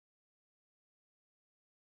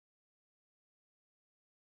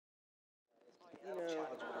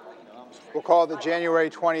We'll call the January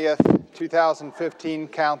 20th, 2015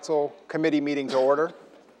 Council Committee meeting to order.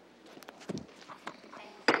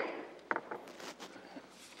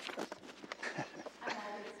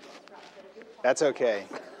 That's okay.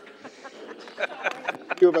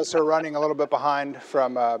 A few of us are running a little bit behind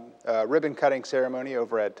from a ribbon cutting ceremony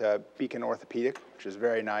over at Beacon Orthopedic, which is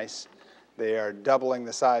very nice. They are doubling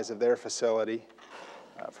the size of their facility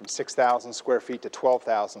from 6,000 square feet to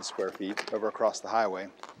 12,000 square feet over across the highway.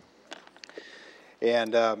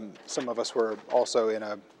 And some of us were also in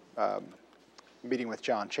a meeting with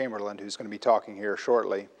John Chamberlain, who's going to be talking here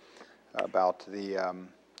shortly about the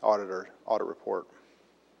audit report.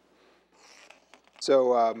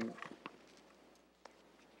 So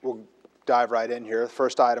we'll dive right in here. The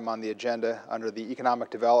first item on the agenda under the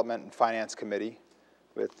Economic Development and Finance Committee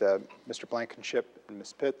with Mr. Blankenship and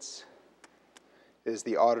Ms. Pitts is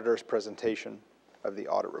the auditor's presentation of the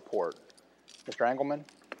audit report. Mr. Engelman,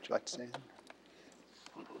 would you like to say anything?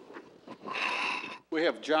 We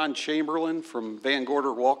have John Chamberlain from Van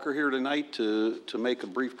Gorder Walker here tonight to make a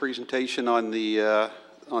brief presentation on the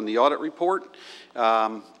audit report.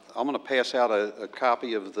 I'm going to pass out a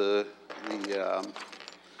copy of the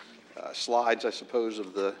slides, I suppose,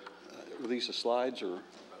 of the are these the slides or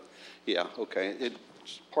yeah, okay.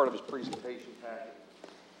 It's part of his presentation packet.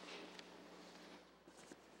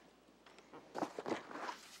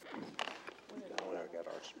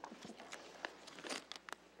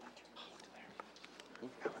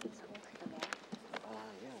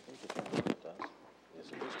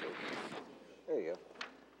 There you go.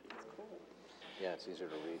 Yeah, it's easier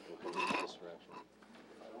to read with this direction.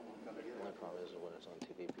 The only problem is when it's on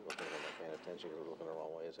TV, people think they're not paying attention because they're looking the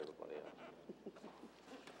wrong way as everybody else.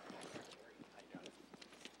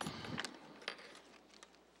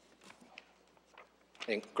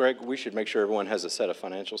 And Greg, we should make sure everyone has a set of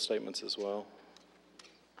financial statements as well.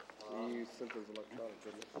 You sent those electronic,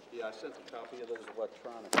 didn't you? Yeah, I sent a copy of those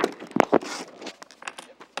electronically.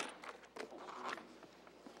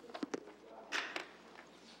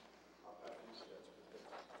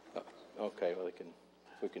 Okay, well,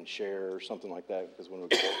 we can share or something like that because when we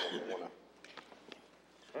go over, we want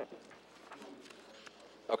to.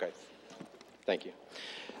 Okay, thank you.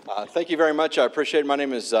 Thank you very much. I appreciate it. My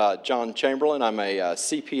name is John Chamberlain. I'm a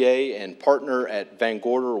CPA and partner at Van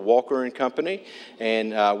Gorder Walker & Company,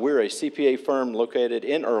 and we're a CPA firm located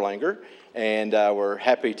in Erlanger, and we're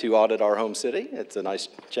happy to audit our home city. It's a nice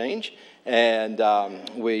change, and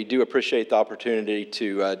we do appreciate the opportunity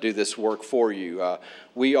to do this work for you.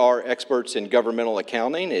 We are experts in governmental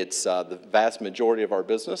accounting. It's the vast majority of our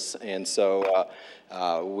business, and so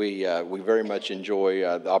we very much enjoy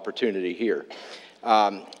the opportunity here.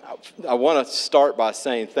 I want to start by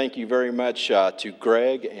saying thank you very much to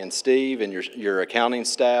Greg and Steve and your accounting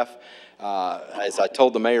staff. As I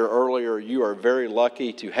told the mayor earlier, you are very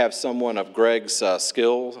lucky to have someone of Greg's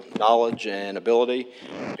skill, knowledge, and ability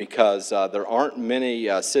because there aren't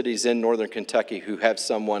many cities in northern Kentucky who have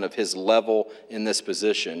someone of his level in this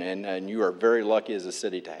position, and you are very lucky as a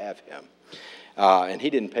city to have him. And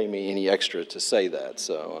he didn't pay me any extra to say that,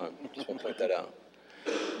 so I just want to point that out.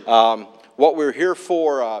 What we're here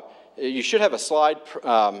for, you should have a slide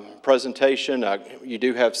presentation. You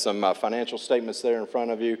do have some financial statements there in front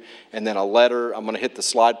of you, and then a letter. I'm going to hit the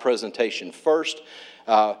slide presentation first.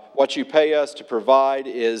 What you pay us to provide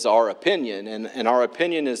is our opinion, and our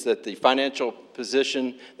opinion is that the financial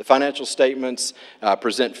position, the financial statements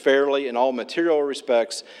present fairly in all material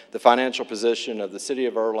respects the financial position of the city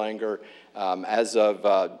of Erlanger as of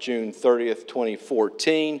June 30th,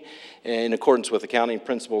 2014, in accordance with accounting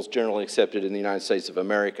principles generally accepted in the United States of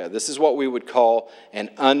America. This is what we would call an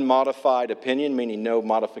unmodified opinion, meaning no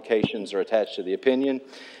modifications are attached to the opinion,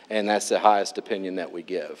 and that's the highest opinion that we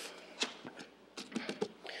give.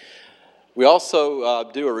 We also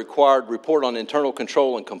do a required report on internal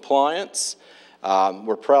control and compliance.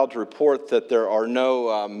 We're proud to report that there are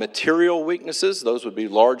no material weaknesses. Those would be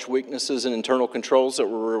large weaknesses in internal controls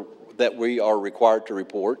that we are required to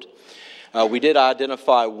report. We did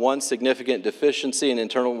identify one significant deficiency in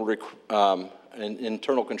internal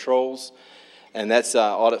controls, and that's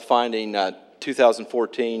audit finding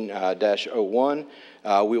 2014-01.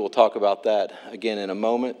 We will talk about that again in a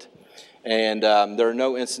moment. And there are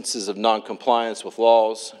no instances of noncompliance with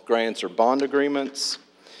laws, grants, or bond agreements.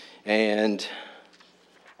 And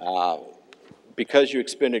because you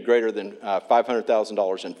expended greater than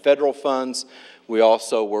 $500,000 in federal funds, we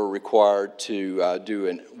also were required to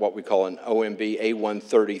do what we call an OMB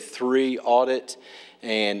A133 audit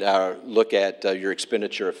and look at your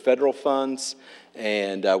expenditure of federal funds.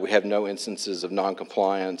 And we have no instances of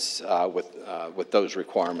noncompliance with those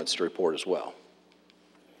requirements to report as well.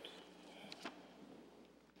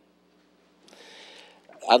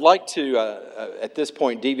 I'd like to, at this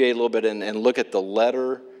point, deviate a little bit and look at the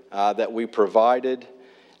letter that we provided.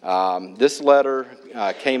 This letter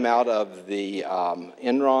came out of the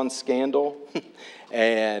Enron scandal,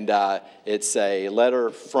 and it's a letter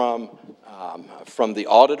from the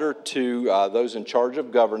auditor to those in charge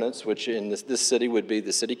of governance, which in this city would be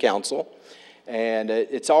the city council. And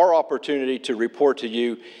it's our opportunity to report to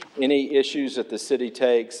you any issues that the city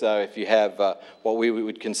takes, if you have what we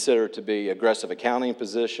would consider to be aggressive accounting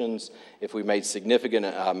positions, if we made significant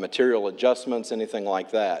material adjustments, anything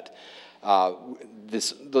like that.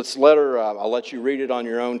 This letter, I'll let you read it on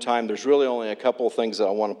your own time. There's really only a couple of things that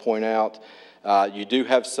I want to point out. You do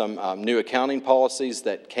have some new accounting policies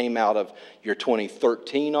that came out of your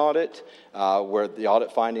 2013 audit, where the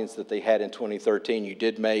audit findings that they had in 2013, you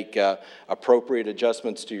did make appropriate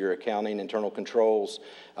adjustments to your accounting internal controls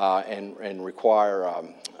and require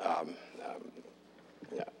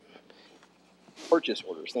purchase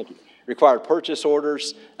orders. Thank you. Required purchase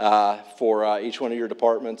orders for each one of your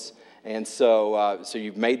departments. And so, so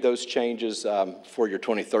you've made those changes for your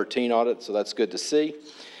 2013 audit, so that's good to see.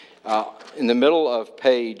 In the middle of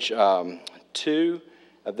page 2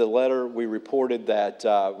 of the letter, we reported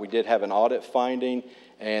that we did have an audit finding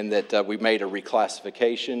and that we made a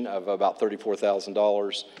reclassification of about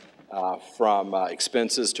 $34,000 from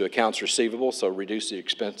expenses to accounts receivable, so reduce the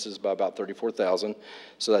expenses by about $34,000.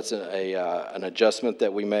 So that's an adjustment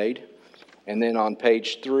that we made. And then on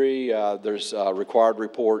page 3, there's required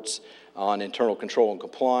reports on internal control and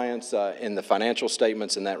compliance in the financial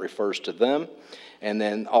statements, and that refers to them. And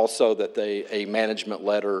then also that a management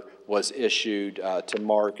letter was issued to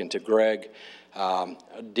Mark and to Greg,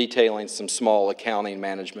 detailing some small accounting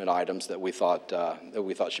management items that we thought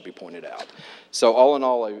should be pointed out. So all in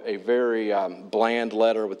all, a very bland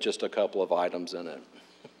letter with just a couple of items in it.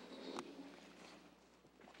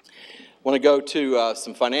 I want to go to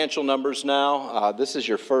some financial numbers now. This is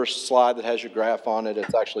your first slide that has your graph on it.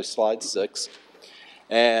 It's actually slide 6.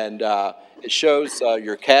 And it shows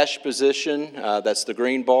your cash position, that's the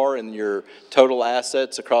green bar, and your total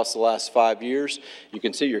assets across the last 5 years. You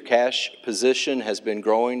can see your cash position has been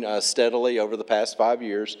growing steadily over the past 5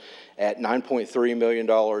 years at $9.3 million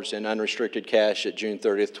in unrestricted cash at June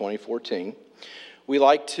 30th, 2014. We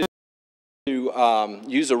like to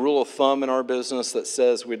use a rule of thumb in our business that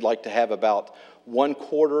says we'd like to have about 1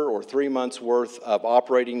 quarter or 3 months worth of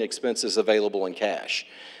operating expenses available in cash.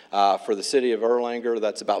 For the city of Erlanger,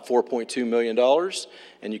 that's about $4.2 million,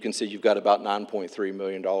 and you can see you've got about $9.3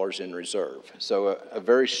 million in reserve. So a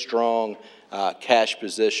very strong cash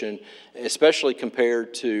position, especially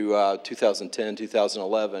compared to 2010,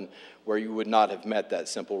 2011, where you would not have met that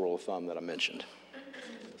simple rule of thumb that I mentioned.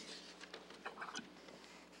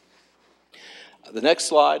 The next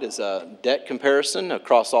slide is a debt comparison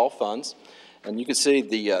across all funds. And you can see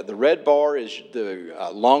the red bar is the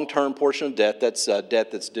long-term portion of debt. That's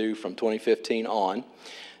debt that's due from 2015 on.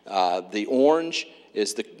 The orange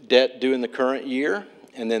is the debt due in the current year.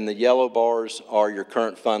 And then the yellow bars are your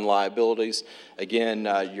current fund liabilities. Again,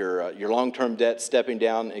 your long-term debt stepping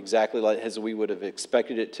down exactly like as we would have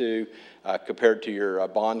expected it to compared to your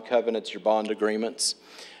bond covenants, your bond agreements.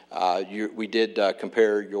 We did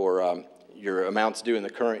compare your amounts due in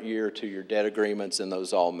the current year to your debt agreements, and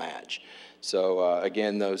those all match. So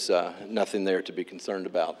again, those nothing there to be concerned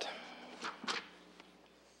about.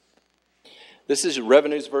 This is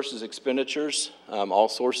revenues versus expenditures, all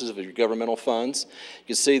sources of your governmental funds. You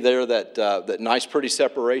can see there that nice, pretty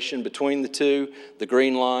separation between the two. The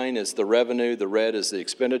green line is the revenue, the red is the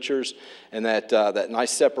expenditures, and that nice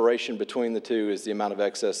separation between the two is the amount of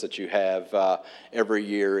excess that you have every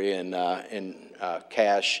year in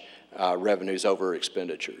cash revenues over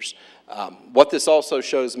expenditures. What this also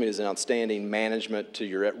shows me is an outstanding management to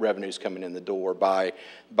your revenues coming in the door by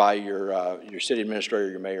your city administrator,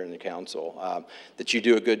 your mayor, and the council, that you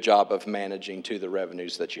do a good job of managing to the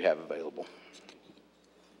revenues that you have available.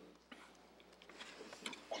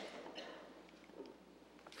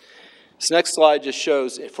 This next slide just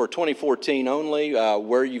shows for 2014 only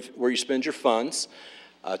where you spend your funds.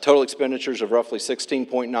 Total expenditures of roughly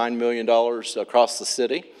 $16.9 million across the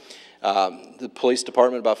city. The police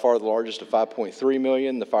department by far the largest at $5.3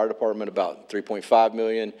 million. The fire department about $3.5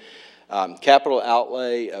 million. Capital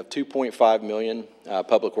outlay of $2.5 million.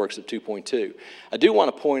 Public works at $2.2. I do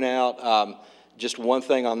want to point out just one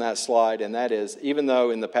thing on that slide, and that is even though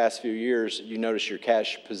in the past few years you notice your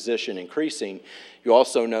cash position increasing, you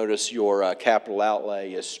also notice your capital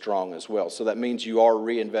outlay is strong as well. So that means you are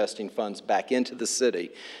reinvesting funds back into the city.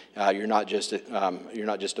 You're not just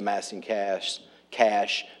amassing cash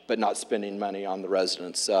cash, but not spending money on the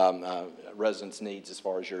residents' needs as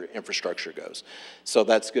far as your infrastructure goes. So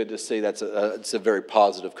that's good to see. It's a very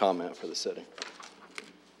positive comment for the city.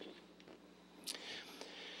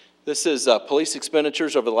 This is police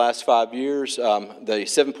expenditures over the last 5 years. The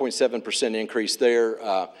 7.7% increase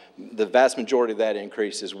there, the vast majority of that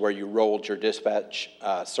increase is where you rolled your dispatch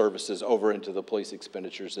services over into the police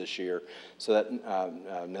expenditures this year. So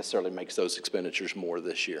that necessarily makes those expenditures more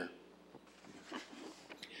this year.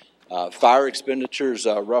 Fire expenditures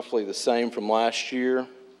roughly the same from last year.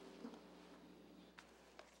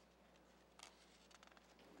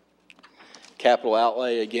 Capital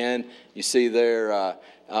outlay, again, you see there,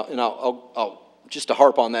 and I'll just to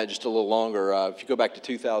harp on that just a little longer, if you go back to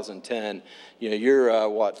 2010,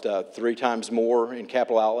 you're 3 times more in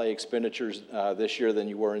capital outlay expenditures this year than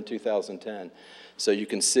you were in 2010. So you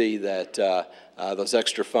can see that those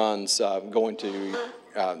extra funds going to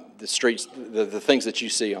the streets, the things that you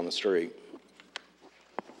see on the street.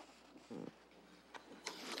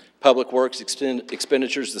 Public Works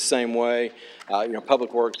expenditures the same way.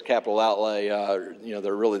 Public Works, capital outlay,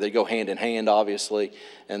 they go hand in hand, obviously,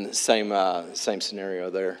 and the same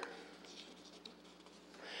scenario there.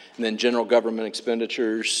 And then general government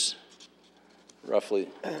expenditures, roughly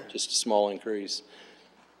just a small increase.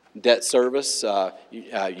 Debt service,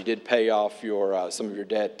 you did pay off some of your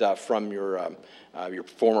debt from your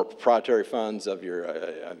former proprietary funds of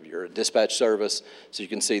your dispatch service, so you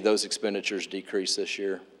can see those expenditures decrease this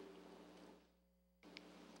year.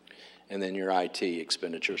 And then your IT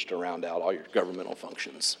expenditures to round out all your governmental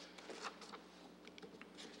functions.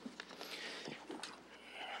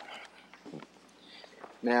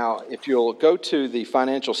 Now, if you'll go to the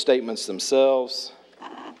financial statements themselves,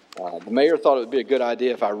 the mayor thought it would be a good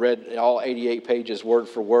idea if I read all 88 pages word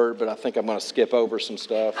for word, but I think I'm going to skip over some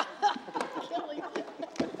stuff.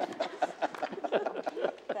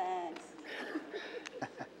 Thanks.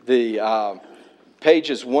 The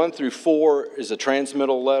pages 1 through 4 is a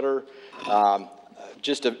transmittal letter.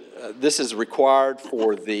 This is required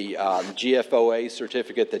for the GFOA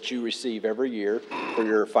certificate that you receive every year for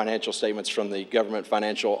your financial statements from the Government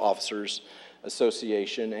Financial Officers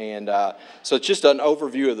Association. And so it's just an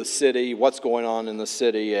overview of the city, what's going on in the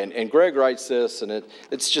city. And Greg writes this, and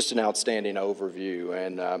it's just an outstanding overview.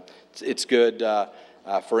 And it's good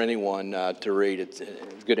for anyone to read. It's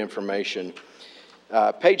good information.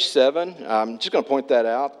 Page 7, I'm just going to point that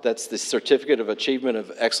out. That's the Certificate of Achievement of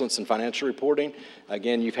Excellence in Financial Reporting.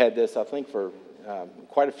 Again, you've had this, I think, for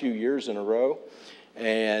quite a few years in a row.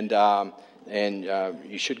 And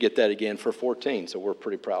you should get that again for 14, so we're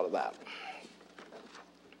pretty proud of that.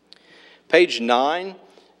 Page 9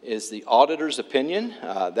 is the auditor's opinion.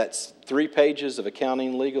 That's 3 pages of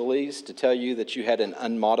accounting legalese to tell you that you had an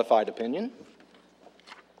unmodified opinion.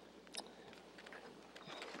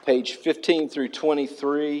 Page 15 through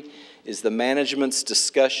 23 is the management's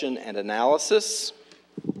discussion and analysis.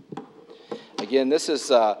 Again, this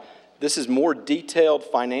is more detailed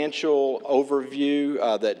financial overview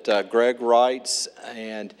that Greg writes,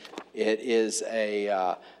 and it is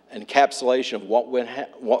a encapsulation of what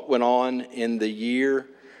went on in the year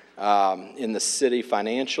in the city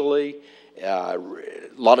financially. A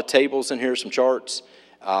lot of tables in here, some charts.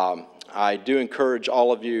 I do encourage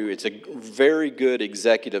all of you, it's a very good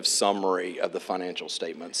executive summary of the financial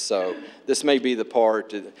statements. So this may be the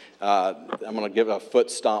part, I'm going to give a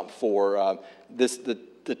foot stomp for this.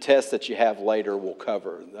 The test that you have later will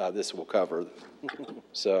cover, this will cover.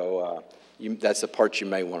 So that's the part you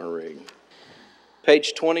may want to read.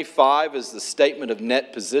 Page 25 is the statement of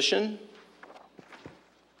net position.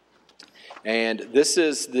 And this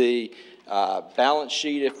is the balance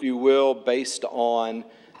sheet, if you will, based on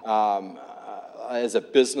as a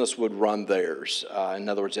business would run theirs. In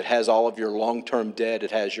other words, it has all of your long-term debt,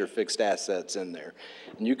 it has your fixed assets in there.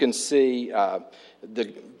 And you can see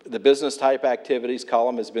the business type activities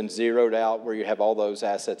column has been zeroed out, where you have all those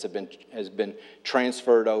assets has been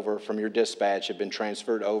transferred over from your dispatch, have been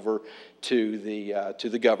transferred over to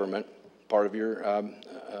the government, part of your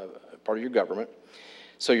government.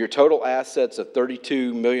 So your total assets of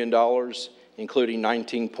 $32 million, including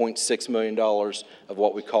 $19.6 million of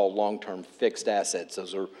what we call long-term fixed assets.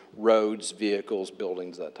 Those are roads, vehicles,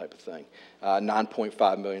 buildings, that type of thing.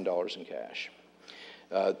 $9.5 million in cash.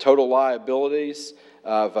 Total liabilities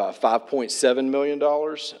of $5.7 million.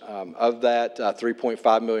 Of that,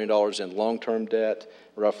 $3.5 million in long-term debt,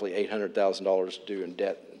 roughly $800,000 due in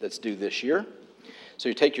debt that's due this year. So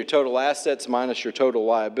you take your total assets minus your total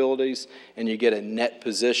liabilities, and you get a net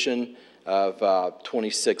position of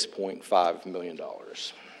 $26.5 million.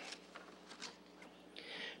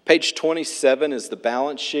 Page 27 is the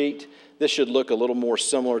balance sheet. This should look a little more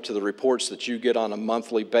similar to the reports that you get on a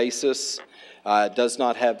monthly basis. It does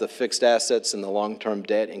not have the fixed assets and the long-term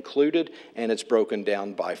debt included, and it's broken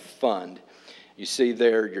down by fund. You see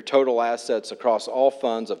there your total assets across all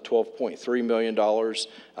funds of $12.3 million,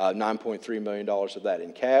 $9.3 million of that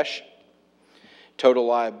in cash. Total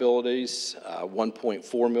liabilities,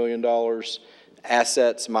 $1.4 million.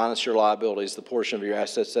 Assets minus your liabilities, the portion of your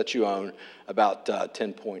assets that you own, about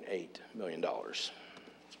 $10.8 million.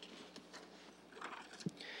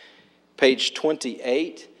 Page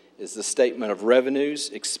 28 is the statement of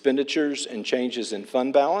revenues, expenditures, and changes in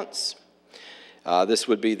fund balance. This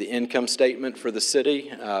would be the income statement for the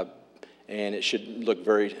city, and it should look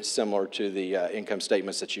very similar to the income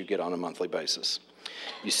statements that you get on a monthly basis.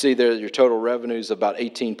 You see there your total revenues about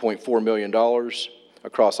 $18.4 million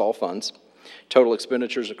across all funds. Total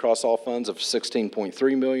expenditures across all funds of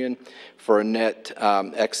 $16.3 million for a net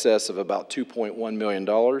excess of about $2.1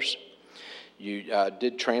 million. You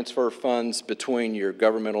did transfer funds between your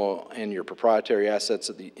governmental and your proprietary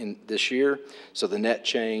assets this year, so the net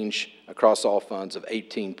change across all funds of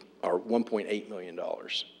 $1.8 million.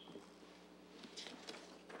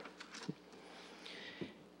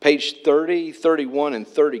 Page 30, 31, and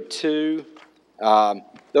 32.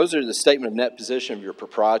 Those are the statement of net position of your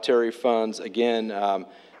proprietary funds. Again,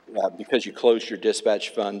 because you closed your dispatch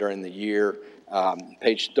fund during the year,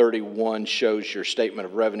 page 31 shows your statement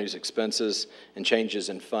of revenues, expenses, and changes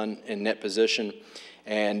in fund and net position.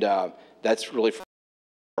 And that's really for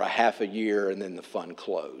a half a year, and then the fund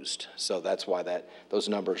closed. So that's why those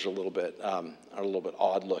numbers are a little bit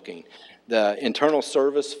odd looking. The internal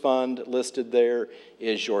service fund listed there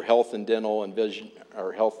is your health and dental and vision,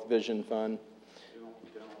 or health vision fund.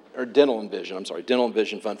 Or dental and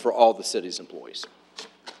vision fund for all the city's employees.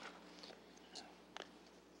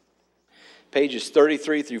 Pages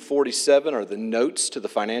 33 through 47 are the notes to the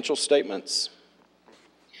financial statements.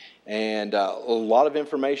 And a lot of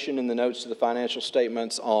information in the notes to the financial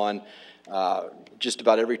statements on just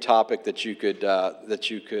about every topic that you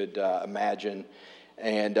could imagine.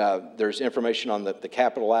 And there's information on the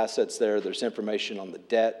capital assets there. There's information on the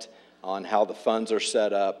debt, on how the funds are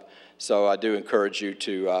set up. So I do encourage you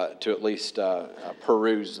to at least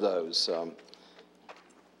peruse those.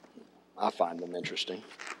 I find them interesting.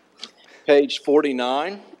 Page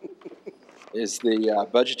 49 is the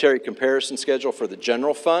budgetary comparison schedule for the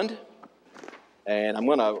general fund. And I'm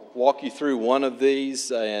going to walk you through one of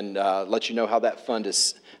these and let you know how that fund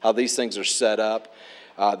is, how these things are set up.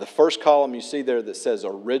 The first column you see there that says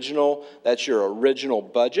original, that's your original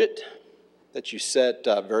budget that you set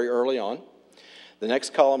very early on. The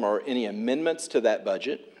next column are any amendments to that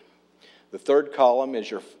budget. The third column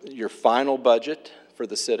is your final budget for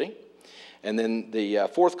the city. And then the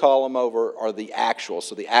fourth column over are the actual,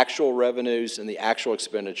 so the actual revenues and the actual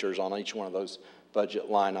expenditures on each one of those budget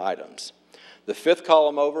line items. The fifth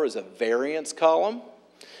column over is a variance column.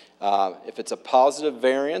 If it's a positive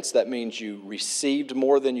variance, that means you received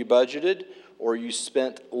more than you budgeted or you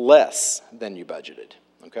spent less than you budgeted,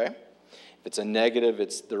 okay? If it's a negative,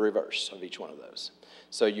 it's the reverse of each one of those.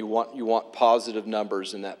 So you want positive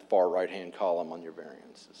numbers in that far right-hand column on your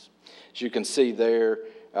variances. As you can see there,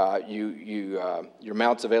 your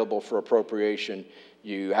amounts available for appropriation,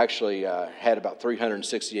 you actually had about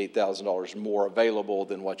 $368,000 more available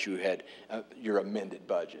than what you had your amended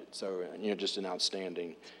budget. So just an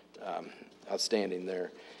outstanding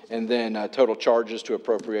there. And then total charges to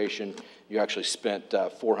appropriation, you actually spent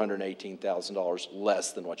 $418,000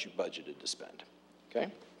 less than what you budgeted to spend. Okay.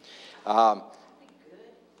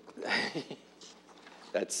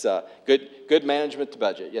 That's good management to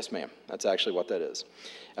budget. Yes, ma'am. That's actually what that is.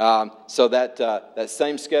 So that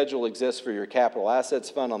same schedule exists for your capital assets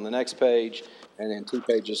fund on the next page, and then 2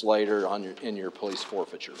 pages later in your police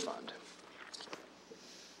forfeiture fund.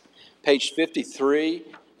 Page 53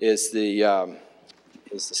 is the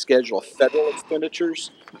schedule of federal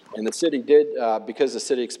expenditures. And the city did, because the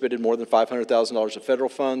city expended more than $500,000 of federal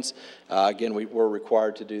funds, again, we were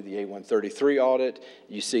required to do the A133 audit.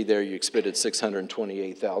 You see there you expended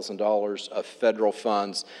 $628,000 of federal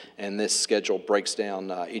funds, and this schedule breaks down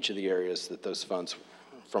each of the areas that those funds,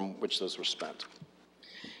 from which those were spent.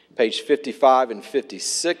 Page 55 and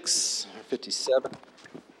 56, 57.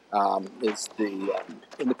 Is the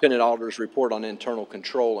independent auditor's report on internal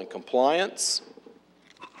control and compliance.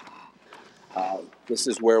 This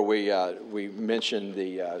is where we mentioned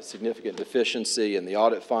the significant deficiency in the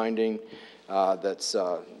audit finding that's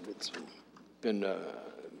been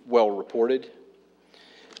well reported,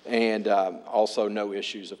 and also no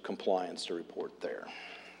issues of compliance to report there.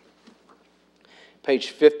 Page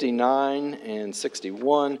 59 and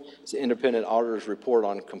 61 is the independent auditor's report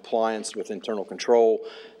on compliance with internal control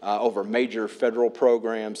over major federal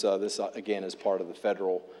programs. This, again, is part of the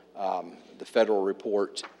federal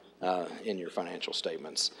report in your financial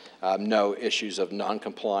statements. No issues of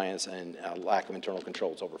noncompliance and lack of internal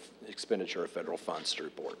controls over expenditure of federal funds to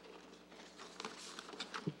report.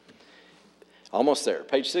 Almost there.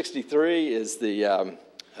 Page 63 is the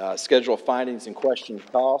schedule of findings and question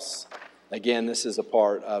costs. Again, this is a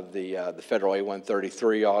part of the federal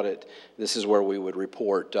A-133 audit. This is where we would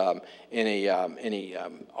report any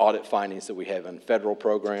audit findings that we have in federal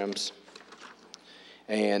programs.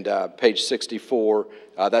 And page 64,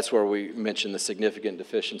 that's where we mention the significant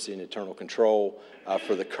deficiency in internal control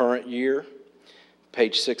for the current year.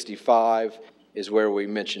 Page 65 is where we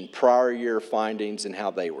mention prior year findings and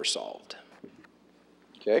how they were solved.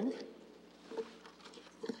 Okay.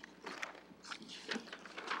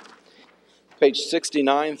 Page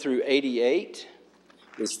 69 through 88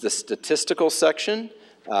 is the statistical section.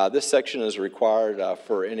 This section is required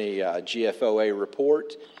for any GFOA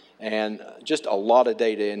report, and just a lot of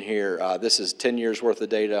data in here. This is 10 years worth of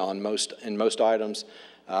data on most items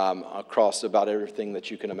across about everything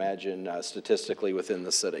that you can imagine statistically within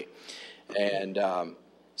the city. And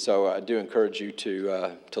so I do encourage you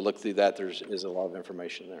to look through that. There's a lot of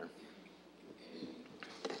information there.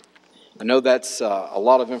 I know that's a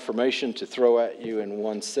lot of information to throw at you in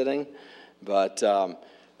one sitting, but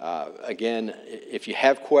again, if you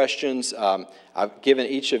have questions, I've given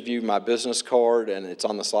each of you my business card, and it's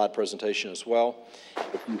on the slide presentation as well.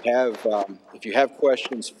 If you have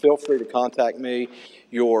questions, feel free to contact me.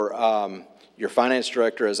 Your finance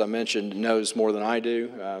director, as I mentioned, knows more than I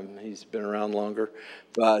do. He's been around longer,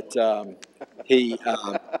 but he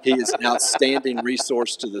is an outstanding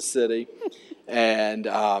resource to the city, and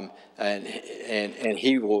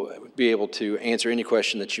he will be able to answer any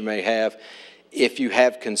question that you may have. If you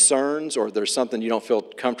have concerns or there's something you don't feel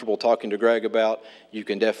comfortable talking to Greg about, you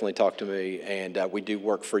can definitely talk to me, and we do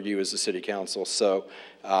work for you as the city council, so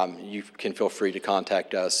you can feel free to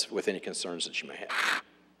contact us with any concerns that you may have.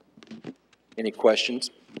 Any questions?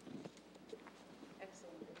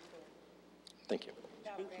 Excellent. Thank you.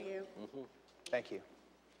 Thank you. Thank you.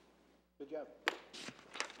 Good job.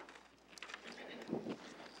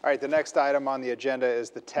 All right, the next item on the agenda is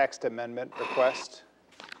the text amendment request.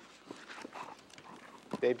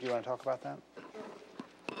 Dave, do you want to talk about that?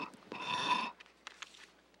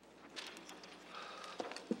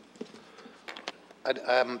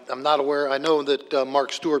 I'm not aware. I know that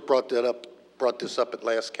Mark Stewart brought this up at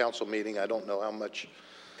last council meeting. I don't know how much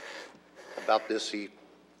about this he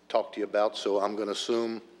talked to you about, so I'm going to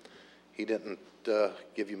assume he didn't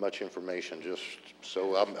give you much information, just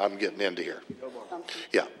so I'm getting into here.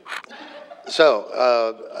 Yeah.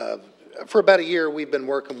 So for about a year, we've been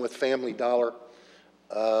working with Family Dollar,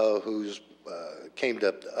 who's came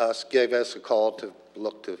to us, gave us a call to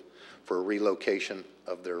look for a relocation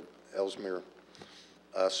of their Ellesmere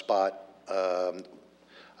spot.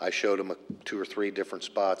 I showed them 2 or 3 different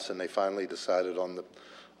spots, and they finally decided on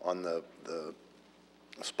the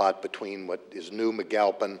spot between what is New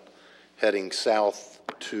McAlpin, heading south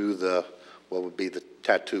to what would be the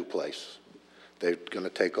tattoo place. They're going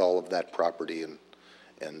to take all of that property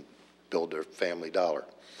and build their Family Dollar.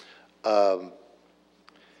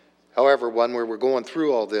 However, when we were going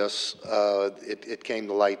through all this, it came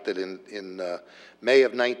to light that in May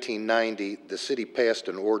of 1990, the city passed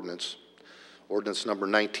an ordinance number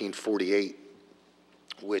 1948,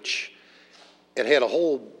 which it had a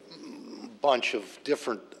whole bunch of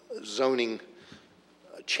different zoning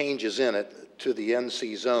changes in it to the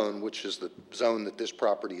NC zone, which is the zone that this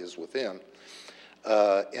property is within,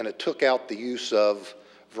 and it took out the use of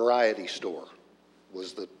variety store,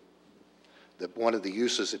 was one of the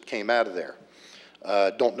uses that came out of there.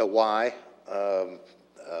 Don't know why.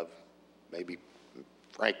 Maybe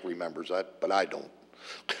Frank remembers that, but I don't.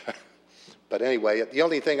 But anyway, the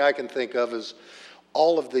only thing I can think of is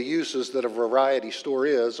all of the uses that a variety store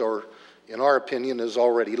is, or in our opinion, is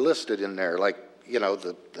already listed in there, like, you know,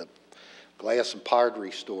 the glass and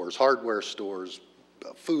pottery stores, hardware stores,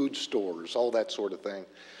 food stores, all that sort of thing.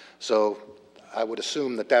 So I would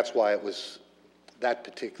assume that that's why that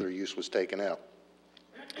particular use was taken out.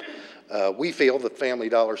 We feel that Family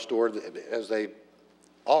Dollar store, as they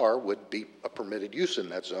are, would be a permitted use in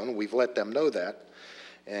that zone. We've let them know that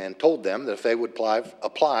and told them that if they would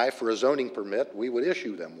apply for a zoning permit, we would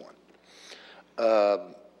issue them one.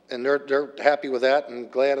 And they're happy with that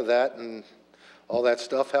and glad of that and all that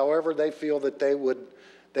stuff. However, they feel that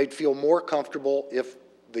they'd feel more comfortable if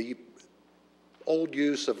the old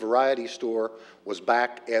use of variety store was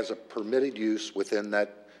back as a permitted use within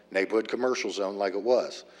that neighborhood commercial zone like it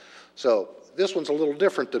was. So this one's a little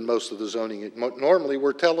different than most of the zoning. Normally,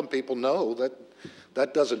 we're telling people, no,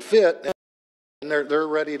 that doesn't fit, and they're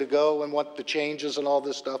ready to go and want the changes and all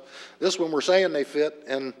this stuff. This one, we're saying they fit,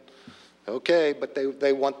 and okay, but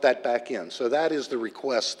they want that back in. So that is the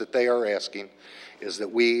request that they are asking, is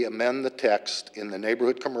that we amend the text in the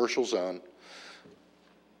neighborhood commercial zone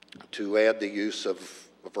to add the use of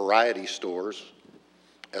variety stores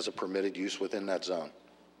as a permitted use within that zone.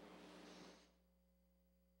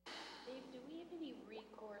 Dave, do we have any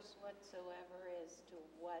recourse whatsoever as to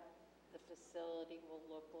what the facility will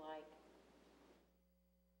look like,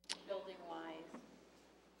 building-wise?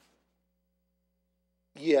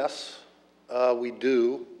 Yes, we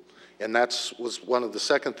do, and was one of the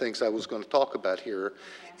second things I was going to talk about here,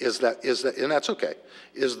 is that, and that's okay,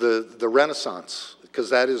 is the Renaissance, because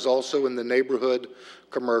that is also in the neighborhood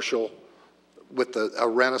commercial with a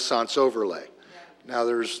Renaissance overlay. Now,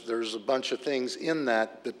 there's a bunch of things in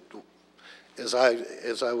that as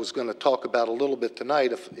I was going to talk about a little bit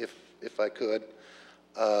tonight, if I could,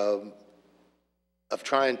 of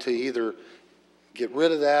trying to either get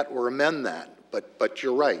rid of that or amend that. But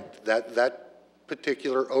you're right, that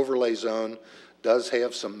particular overlay zone does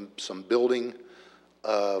have some building,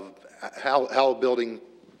 how a building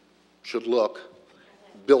should look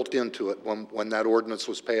built into it when that ordinance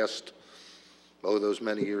was passed, those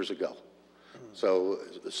many years ago. So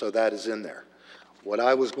that is in there. What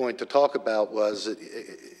I was going to talk about was,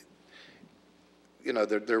 you know,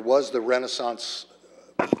 there was the Renaissance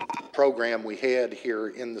program we had here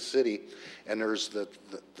in the city, and there's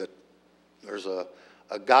there's a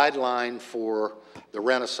guideline for the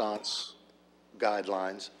Renaissance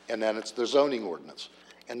guidelines, and then it's the zoning ordinance.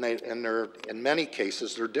 And they're, in many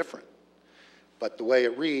cases, they're different. But the way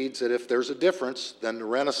it reads, that if there's a difference, then the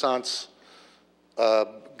Renaissance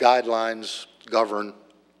guidelines govern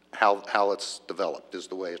how it's developed, is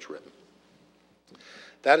the way it's written.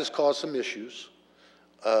 That has caused some issues.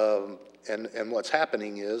 And what's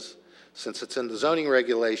happening is, since it's in the zoning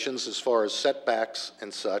regulations as far as setbacks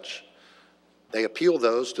and such, they appeal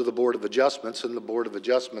those to the Board of Adjustments, and the Board of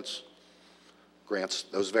Adjustments grants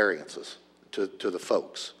those variances to the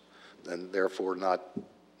folks, and therefore not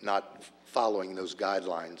following those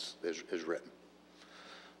guidelines as written.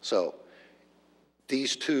 So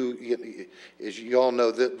these two, as you all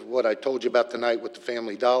know, that what I told you about tonight with the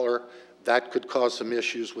Family Dollar, that could cause some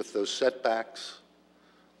issues with those setbacks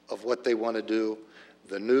of what they want to do.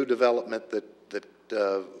 The new development that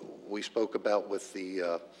we spoke about with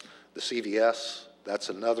the CVS, that's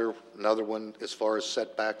another one as far as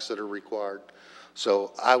setbacks that are required.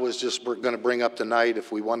 So I was just going to bring up tonight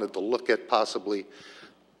if we wanted to look at possibly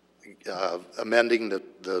amending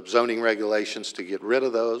the zoning regulations to get rid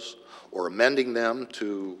of those, or amending them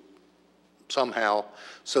to somehow,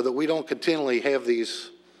 so that we don't continually have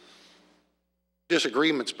these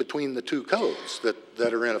disagreements between the two codes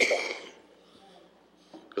that are in effect.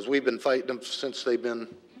 Because we've been fighting them since they've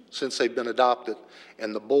been adopted,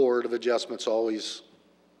 and the Board of Adjustments always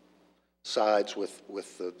sides with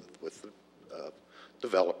the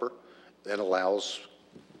developer and allows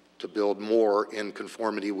to build more in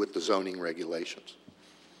conformity with the zoning regulations.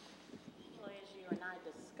 Well, as you and I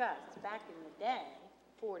discussed, back in the day,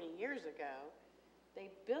 40 years ago, they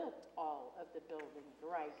built all of the buildings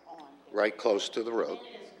right on the Right close to the road.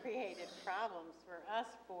 And it has created problems for us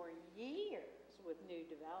for years with new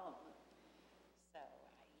development. So,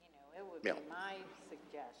 you know, it would be my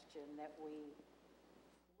suggestion that we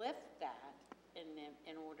lift that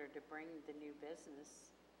in order to bring the new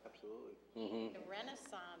business. Absolutely. The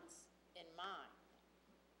Renaissance in mind.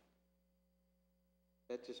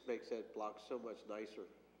 That just makes that block so much nicer.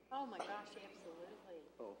 Oh my gosh, absolutely.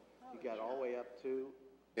 Oh, you got all the way up to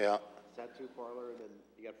Yeah. tattoo parlor, and then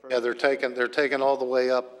you got. Yeah, they're taking all the way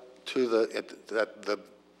up to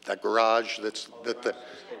that garage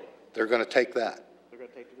they're going to take that. They're going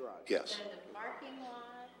to take the garage. Yes. And the parking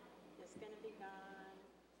lot is going to be gone.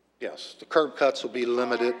 Yes. The curb cuts will be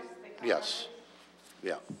limited. Yes.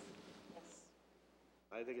 Yeah. Yes.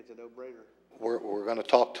 I think it's a no-brainer. We're going to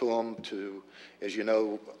talk to them to, as you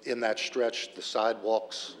know, in that stretch, the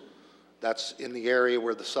sidewalks, that's in the area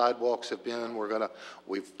where the sidewalks have been.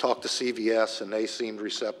 We've talked to CVS, and they seemed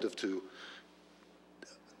receptive to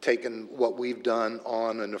taking what we've done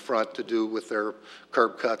on in the front to do with their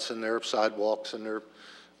curb cuts and their sidewalks and their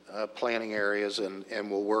planning areas,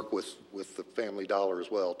 and we'll work with the Family Dollar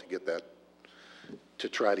as well to get that, to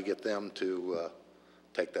try to get them to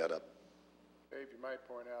take that up. Dave, you might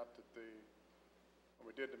point out that when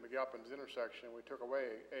we did the McAlpin's intersection, we took away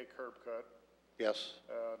a curb cut. Yes,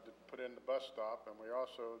 to put in the bus stop, and we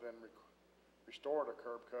also then restored a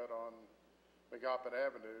curb cut on McGoppin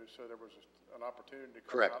Avenue, so there was an opportunity to come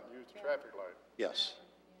Correct. out and use the traffic light. yes,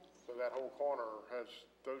 So that whole corner has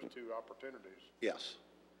those two opportunities. yes.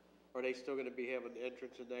 Are they still gonna be having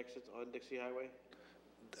entrance and exits on Dixie Highway?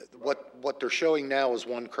 What they're showing now is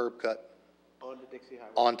one curb cut On the Dixie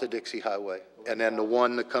Highway? onto Dixie Highway, and then the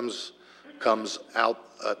one that comes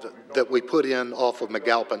out, that we put in off of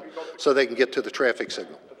McAlpin, so they can get to the traffic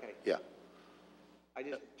signal. Okay. Yeah, I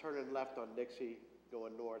just turning left on Dixie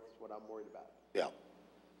going north is what I'm worried about. yeah,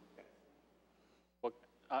 Well,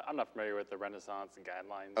 I'm not familiar with the Renaissance and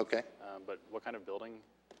guidelines. Okay. But what kind of building?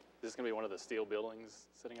 Is this going to be one of the steel buildings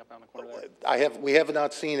sitting up on the corner there? we have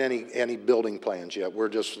not seen any building plans yet. We're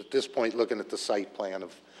just, at this point, looking at the site plan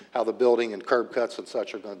of how the building and curb cuts and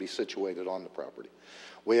such are going to be situated on the property.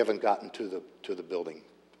 We haven't gotten to the building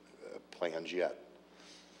plans yet.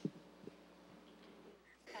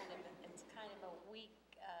 It's kind of a weak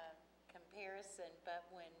comparison, but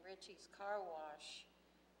when Richie's Car Wash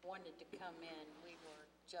wanted to come in, we were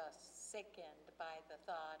just sickened by the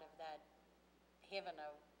thought of that having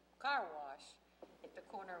a car wash at the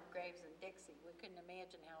corner of Graves and Dixie. We couldn't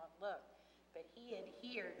imagine how it looked, but he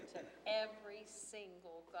adhered to every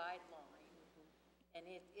single guideline, and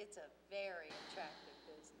it's a very attractive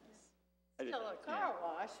business. Still a car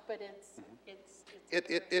wash, but it's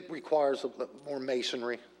It requires more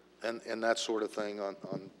masonry and that sort of thing on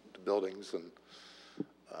the buildings, and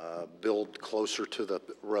build closer to the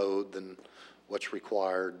road than what's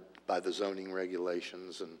required by the zoning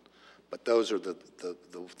regulations, but those are the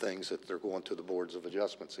things that they're going to the boards of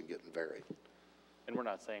adjustments and getting varied. And we're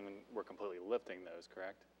not saying we're completely lifting those,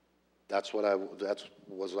 correct? That's what I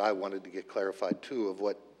wanted to get clarified too, of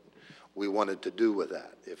what we wanted to do with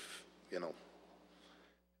that. If, you know,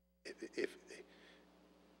 if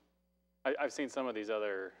I've seen some of these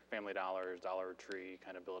other Family Dollars, Dollar Tree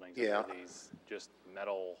kind of buildings. Yeah. These just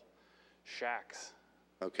metal shacks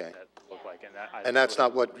okay. that look like, And that's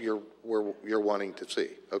not what you're wanting to see.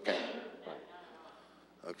 Okay.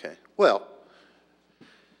 Okay. Well,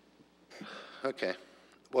 okay.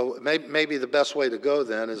 Well, maybe the best way to go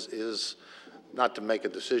then is not to make a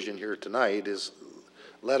decision here tonight, is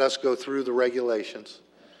let us go through the regulations,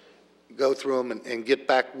 go through them and get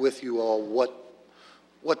back with you all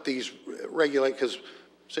what these regulate, because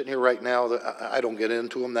sitting here right now, I don't get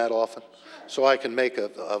into them that often. So I can make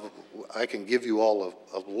I can give you all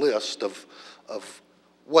a list of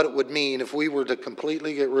what it would mean if we were to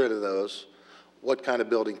completely get rid of those, what kind of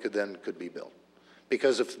building could be built.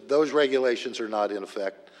 Because if those regulations are not in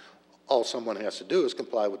effect, all someone has to do is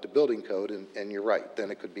comply with the building code, and you're right,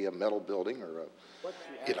 then it could be a metal building or What's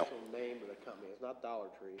the actual name of the company? It's not Dollar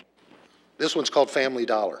Tree. This one's called Family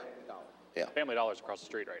Dollar. Yeah. Family Dollar's across the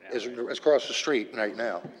street right now. It's across the street right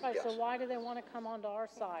now. Right, Yes. so why do they want to come onto our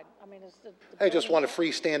side? I mean, is the They just want a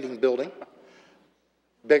freestanding building,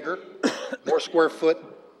 bigger, more square foot.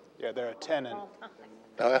 Yeah, they're a tenant.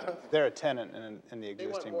 They're a tenant in the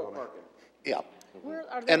existing building. Yeah.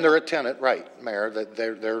 Are And they're a tenant, right, Mayor, that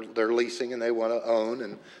they're leasing and they want to own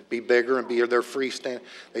and be bigger and be, they're freestanding.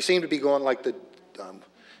 They seem to be going like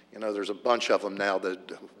you know, there's a bunch of them now, the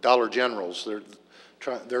Dollar Generals,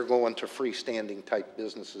 they're going to freestanding type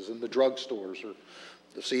businesses, and the drugstores or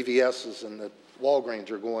the CVS's and the Walgreens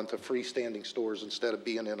are going to freestanding stores instead of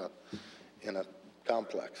being in a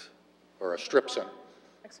complex or a strip center.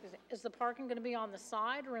 Excuse me, is the parking going to be on the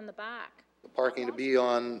side or in the back? The parking to be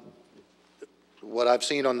on, what I've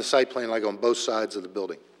seen on the site plan, like on both sides of the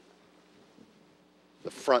building.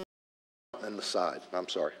 The front and the side, I'm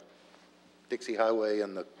sorry. Dixie Highway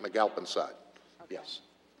and the McAlpin side, yes.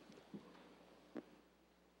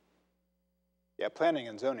 Yeah, planning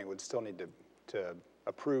and zoning would still need to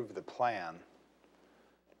approve the plan.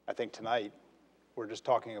 I think tonight, we're just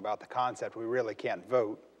talking about the concept. We really can't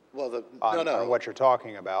vote Well, on what you're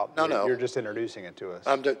talking about. No. You're just introducing it to us.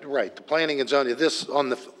 Right, the planning and zoning, this, on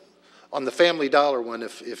the Family Dollar one,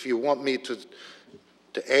 if you want me to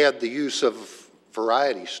add the use of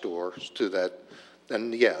variety stores to that,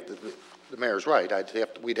 then yeah, the mayor's right.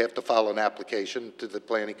 We'd have to file an application to the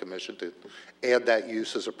Planning Commission to add that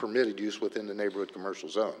use as a permitted use within the neighborhood commercial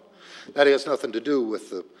zone. That has nothing to do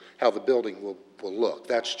with how the building will look.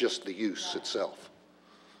 That's just the use itself.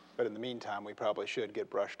 But in the meantime, we probably should get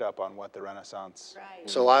brushed up on what the Renaissance. right.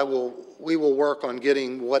 So we will work on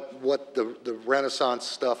getting what the Renaissance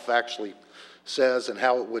stuff actually says and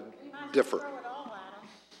how it would differ. Throw it all at 'em.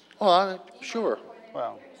 Well, sure.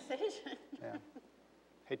 Well, Decision. yeah.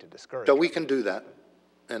 Hate to discourage. So you. we can do that,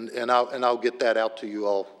 and I'll get that out to you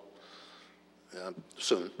all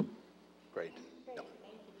soon. Great.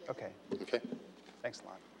 Okay. Okay. Thanks a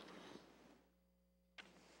lot.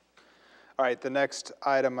 All right, the next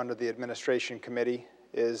item under the Administration Committee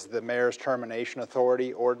is the Mayor's Termination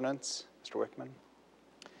Authority Ordinance. Mr. Wickman.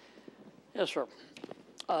 Yes, sir.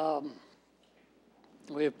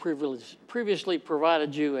 We have previously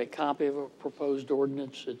provided you a copy of a proposed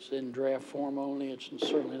ordinance. It's in draft form only. It's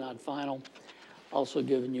certainly not final. Also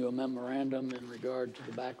given you a memorandum in regard to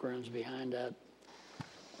the backgrounds behind that.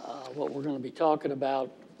 What we're going to be talking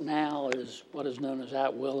about now is what is known as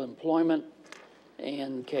at-will employment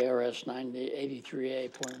and KRS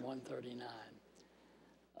 83A.139.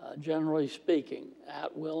 Generally speaking,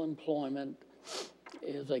 at-will employment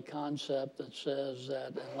is a concept that says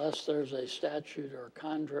that unless there's a statute or a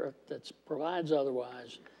contract that provides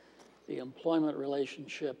otherwise, the employment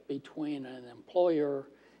relationship between an employer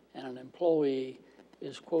and an employee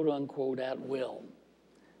is quote unquote at will.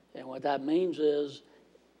 And what that means is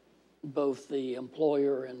both the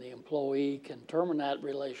employer and the employee can terminate that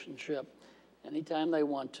relationship anytime they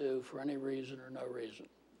want to for any reason or no reason.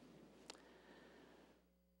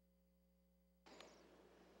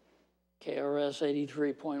 KRS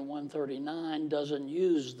 83.139 doesn't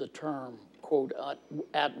use the term, quote,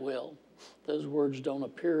 at will. Those words don't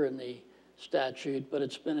appear in the statute, but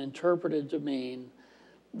it's been interpreted to mean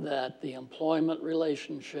that the employment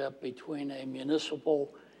relationship between a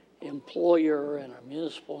municipal employer and a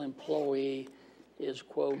municipal employee is,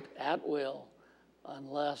 quote, at will,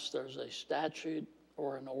 unless there's a statute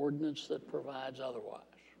or an ordinance that provides otherwise.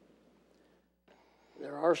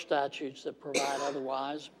 There are statutes that provide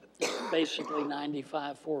otherwise. Basically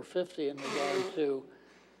 95-450 in regard to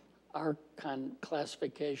our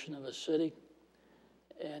classification of a city,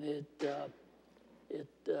 and it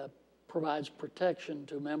provides protection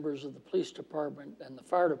to members of the police department and the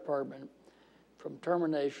fire department from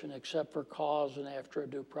termination except for cause and after a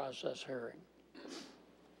due process hearing.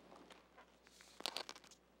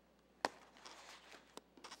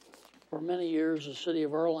 For many years, the city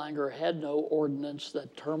of Erlanger had no ordinance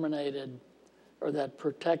that terminated or that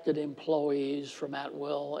protected employees from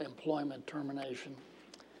at-will employment termination.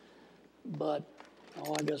 But,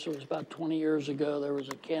 I guess it was about 20 years ago, there was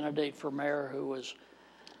a candidate for mayor who was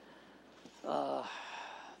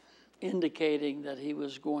indicating that he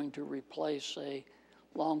was going to replace a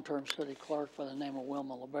long-term city clerk by the name of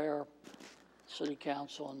Wilma LeBaire. City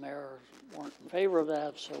council and mayor weren't in favor of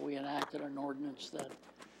that, so we enacted an ordinance that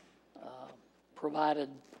provided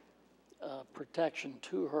protection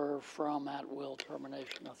to her from at-will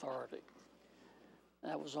termination authority.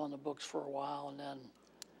 That was on the books for a while, and then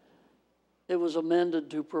it was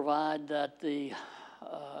amended to provide that the,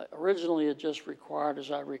 originally it just required,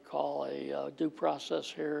 as I recall, a due process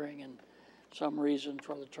hearing and some reason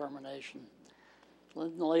for the termination.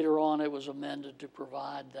 Later on, it was amended to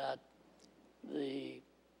provide that the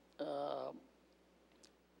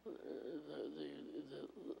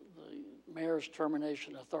mayor's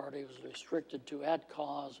termination authority was restricted to at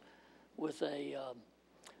cause with a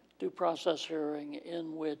due process hearing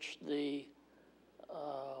in which the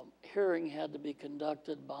hearing had to be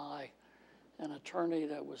conducted by an attorney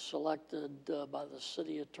that was selected by the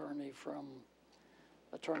city attorney from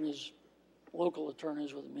attorneys, local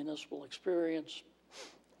attorneys with municipal experience,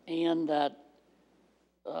 and that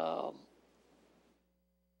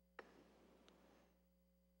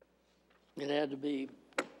it had to be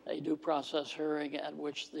a due process hearing at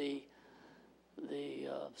which the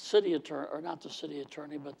city attorney, or not the city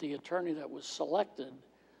attorney, but the attorney that was selected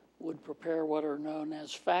would prepare what are known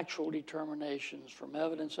as factual determinations from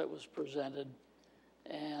evidence that was presented,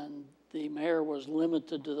 and the mayor was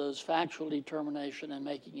limited to those factual determination in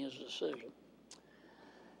making his decision.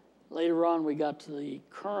 Later on, we got to the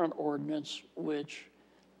current ordinance, which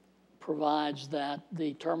provides that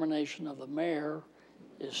the termination of the mayor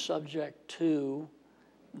is subject to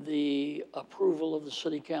the approval of the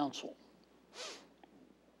city council.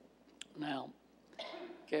 Now,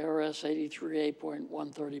 KRS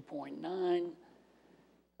 83A.130.9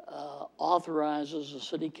 authorizes the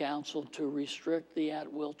city council to restrict the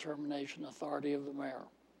at-will termination authority of the mayor.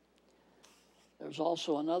 There's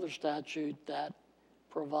also another statute that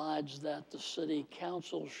provides that the city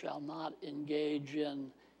council shall not engage in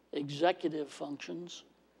executive functions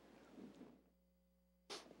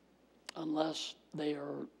unless they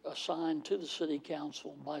are assigned to the city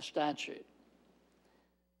council by statute.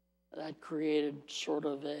 That created sort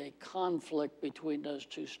of a conflict between those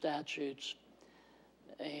two statutes,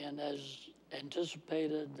 and as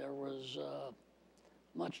anticipated, there was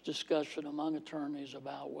much discussion among attorneys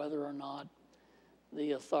about whether or not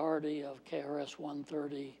the authority of KRS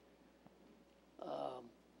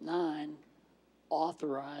 130.9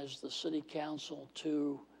 authorized the city council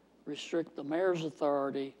to restrict the mayor's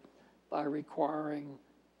authority by requiring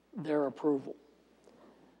their approval.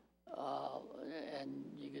 And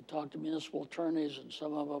you could talk to municipal attorneys, and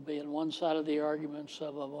some of them will be on one side of the argument, some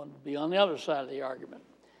of them will be on the other side of the argument.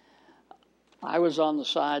 I was on the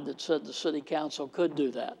side that said the city council could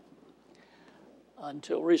do that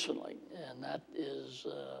until recently. And that is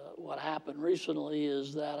what happened recently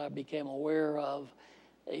is that I became aware of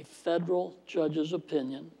a federal judge's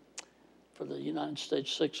opinion for the United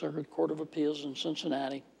States Sixth Circuit Court of Appeals in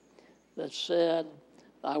Cincinnati that said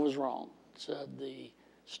I was wrong. It said the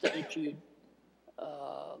statute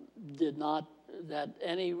did not, that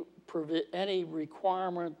any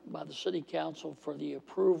requirement by the city council for the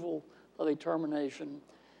approval of a termination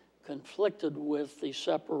conflicted with the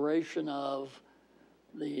separation of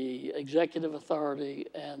the executive authority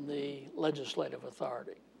and the legislative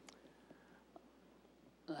authority.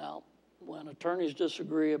 Now, when attorneys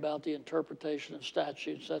disagree about the interpretation of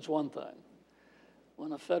statutes, that's one thing.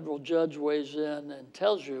 When a federal judge weighs in and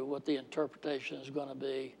tells you what the interpretation is going to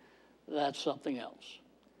be, that's something else.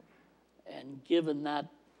 And given that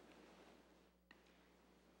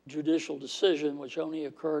judicial decision, which only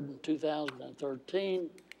occurred in 2013,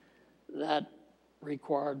 that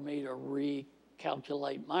required me to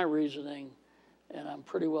recalculate my reasoning, and I'm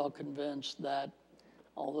pretty well convinced that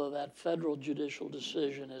although that federal judicial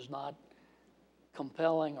decision is not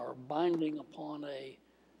compelling or binding upon a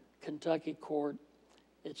Kentucky court,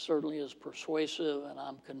 it certainly is persuasive, and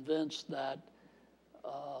I'm convinced that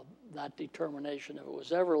that determination, if it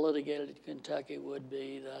was ever litigated in Kentucky, would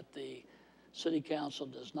be that the city council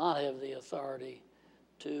does not have the authority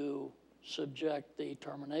to subject the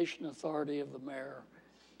termination authority of the mayor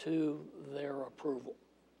to their approval.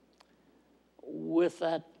 With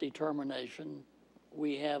that determination,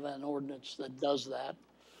 we have an ordinance that does that.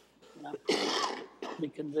 And I'm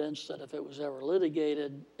convinced that if it was ever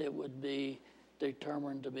litigated, it would be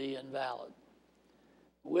determined to be invalid.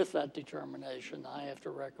 With that determination, I have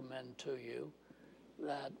to recommend to you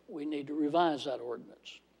that we need to revise that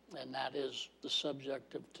ordinance, and that is the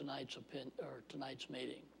subject of tonight's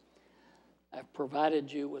meeting. I've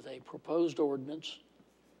provided you with a proposed ordinance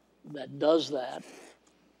that does that,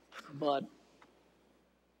 but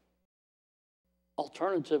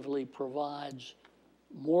alternatively provides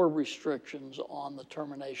more restrictions on the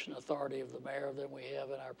termination authority of the mayor than we have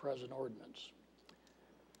in our present ordinance.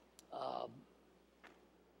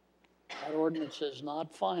 That ordinance is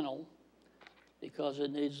not final because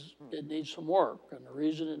it needs some work. And the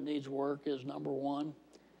reason it needs work is, number one,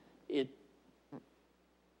 it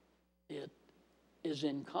is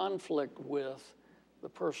in conflict with the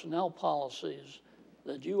personnel policies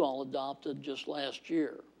that you all adopted just last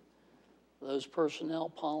year. Those personnel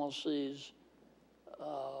policies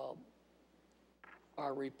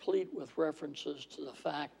are replete with references to the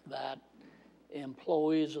fact that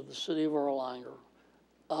employees of the city of Erlanger,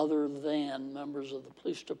 other than members of the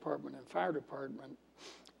police department and fire department,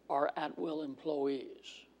 are at-will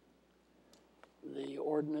employees. The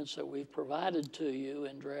ordinance that we've provided to you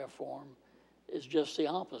in draft form is just the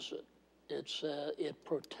opposite. It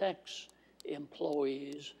protects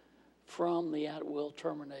employees from the at-will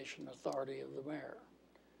termination authority of the mayor.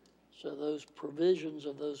 So those provisions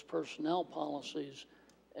of those personnel policies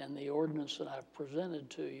and the ordinance that I've presented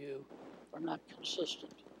to you are not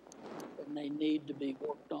consistent, and they need to be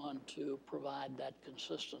worked on to provide that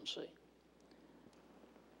consistency.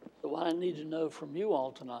 So what I need to know from you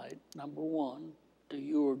all tonight, number one, do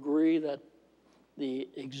you agree that the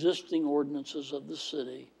existing ordinances of the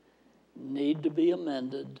city need to be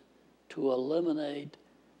amended to eliminate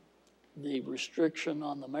the restriction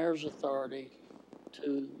on the mayor's authority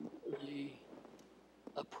to the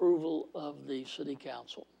approval of the city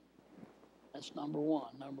council? That's number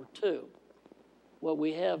one. Number two, what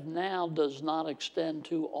we have now does not extend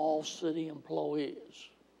to all city employees.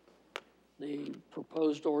 The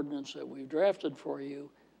proposed ordinance that we've drafted for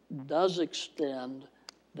you does extend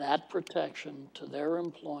that protection to their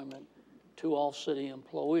employment to all city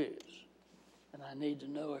employees. And I need to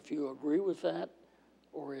know if you agree with that,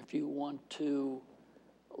 or if you want to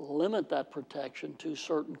limit that protection to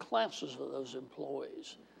certain classes of those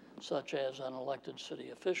employees, such as unelected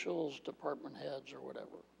city officials, department heads, or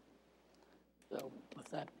whatever. So with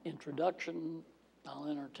that introduction, I'll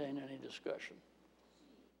entertain any discussion.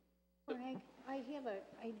 Greg, I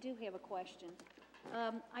do have a question.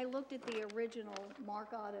 I looked at the original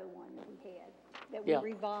Mark Otto one that we had, that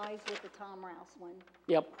we revised with the Tom Rouse one.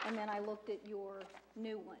 Yep. And then I looked at your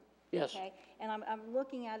new one. Yes. Okay. And I'm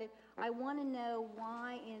looking at it. I want to know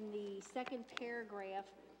why in the second paragraph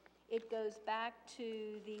it goes back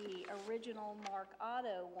to the original Mark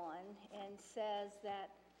Otto one and says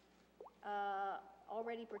that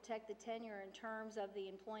already protect the tenure in terms of the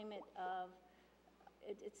employment of,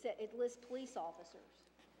 it lists police officers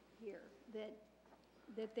here,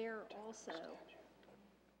 that they're also,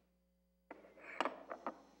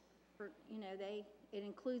 it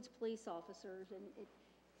includes police officers,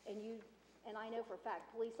 and I know for a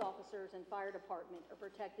fact, police officers and fire department are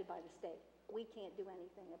protected by the state. We can't do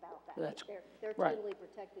anything about that. They're right. totally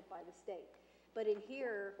protected by the state. But in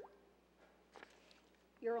here,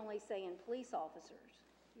 you're only saying police officers.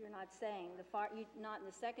 You're not saying not in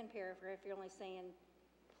the second paragraph, you're only saying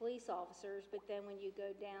police officers, but then when you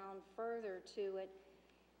go down further to it,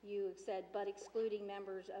 you said, but excluding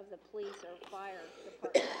members of the police or fire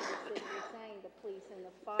department. So you're saying the police and the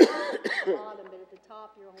fire at the bottom, but at the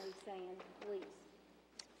top, you're only saying police.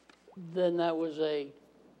 Then that was a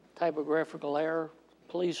typographical error.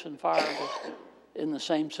 Police and fire was in the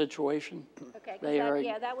same situation. Okay, They are-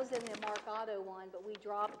 that was in the Mark Otto one, but we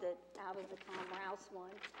dropped it out of the Tom Rouse one,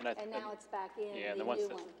 and now it's back in Yeah, the the new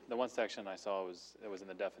one. the one section I saw it was in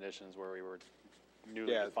the definitions where we were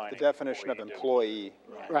newly Yeah, defining. the definition of employee.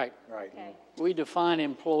 Right. Okay, We define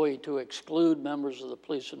employee to exclude members of the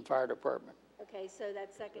police and fire department. okay, so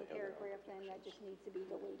that second paragraph then, that just needs to be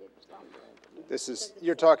deleted from This is,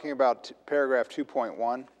 you're talking about paragraph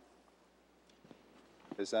 2.1?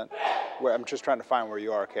 Is that, well, I'm just trying to find where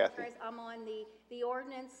you are, Kathy. Whereas I'm on the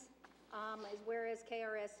ordinance, is whereas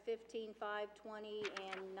KRS 15.520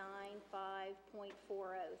 and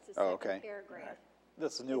 95.40. It's the Oh, second okay. paragraph.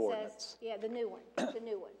 That's the It new says- ordinance. Yeah, the new one, the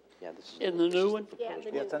new one. Yeah, this is. In the new one? Yeah, the new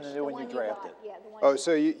one. Yeah, it's in the new one you got, drafted. Yeah, the one. Oh,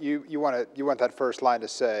 so you want that first line to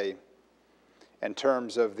say, in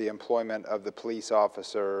terms of the employment of the police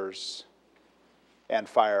officers and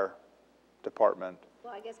fire department?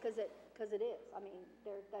 Well, I guess because it is. I mean,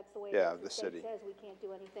 that's the way it Yeah, is. the state city. says we can't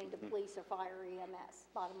do anything to police or fire or EMS.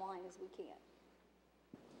 Bottom line is we can't.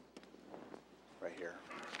 Right here.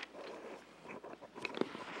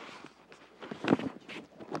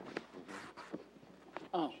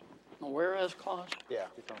 Oh, a whereas clause? Yeah.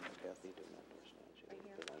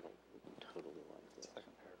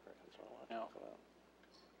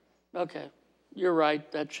 Okay, you're right.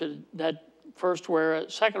 That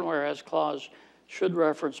second whereas clause should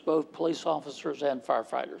reference both police officers and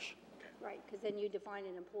firefighters. Right, because then you define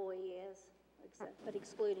an employee as, but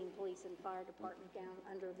excluding police and fire department down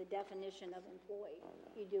under the definition of employee.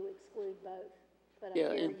 You do exclude both, but up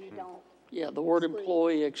Yeah, here and- you don't. Yeah, the word Exclude.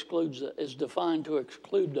 employee is defined to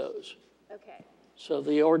exclude those. Okay, So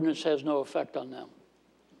the ordinance has no effect on them.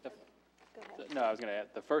 go ahead. No, I was going to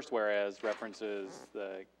add, the first whereas references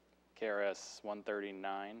the KRS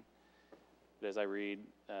 139. But as I read,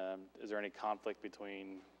 is there any conflict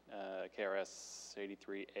between KRS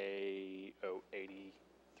 83A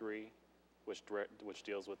 083, which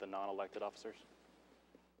deals with the non-elected officers?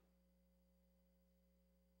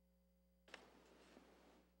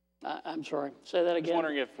 I'm sorry, say that I'm again? just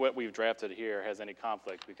wondering if what we've drafted here has any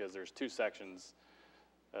conflict, because there's two sections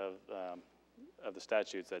of the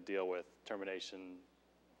statutes that deal with termination,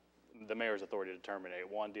 the mayor's authority to terminate,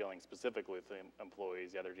 one dealing specifically with the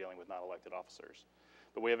employees, the other dealing with non-elected officers.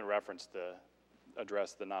 But we haven't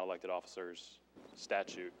addressed the non-elected officers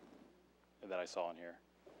statute that I saw in here.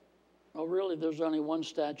 Oh, really, there's only one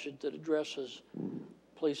statute that addresses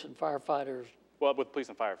police and firefighters. Well, with police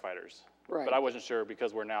and firefighters. Right. But I wasn't sure,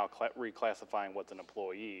 because we're now reclassifying what's an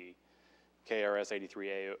employee. KRS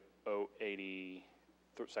 83A 080,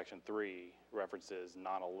 section 3 references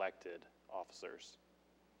non-elected officers.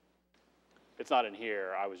 It's not in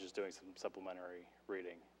here. I was just doing some supplementary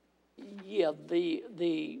reading. Yeah,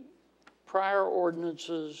 the prior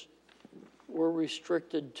ordinances were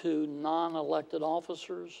restricted to non-elected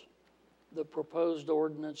officers. The proposed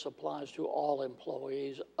ordinance applies to all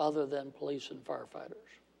employees other than police and firefighters.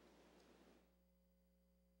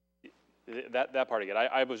 That part again,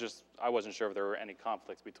 I wasn't sure if there were any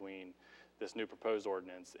conflicts between this new proposed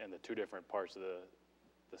ordinance and the two different parts of the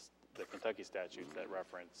Kentucky statutes that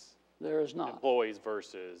reference There is not. employees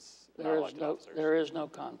versus non-elected officers. There is no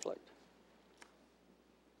conflict.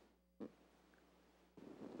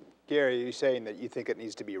 Gary, are you saying that you think it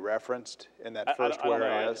needs to be referenced in that I first don't know.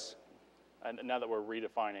 whereas? And now that we're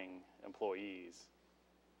redefining employees,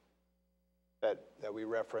 That we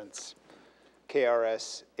reference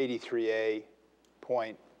KRS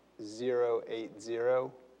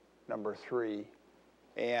 83A.080, number 3,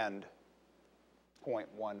 and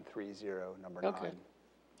 .130, number 9. Okay.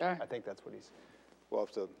 All right. I think that's what we'll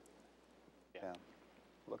have to, yeah,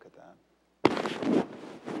 look at that.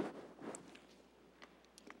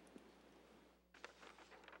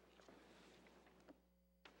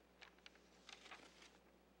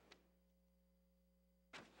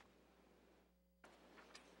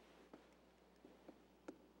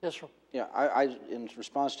 Yes, sir. Yeah, in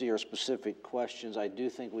response to your specific questions, I do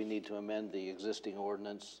think we need to amend the existing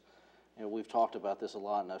ordinance. You know, we've talked about this a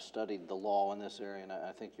lot, and I've studied the law in this area, and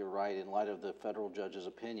I think you're right. In light of the federal judge's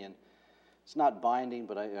opinion, it's not binding,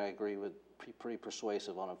 but I agree with pretty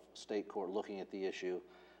persuasive on a state court looking at the issue.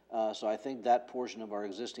 So I think that portion of our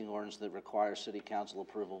existing ordinance that requires city council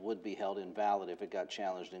approval would be held invalid if it got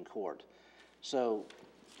challenged in court. So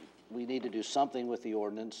we need to do something with the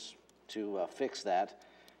ordinance to fix that,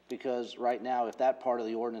 because right now, if that part of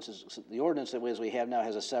the ordinance as we have now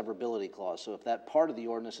has a severability clause. So if that part of the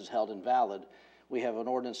ordinance is held invalid, we have an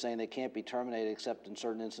ordinance saying they can't be terminated except in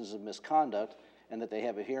certain instances of misconduct, and that they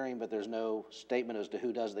have a hearing, but there's no statement as to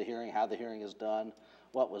who does the hearing, how the hearing is done,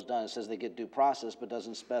 what was done. It says they get due process, but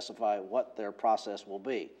doesn't specify what their process will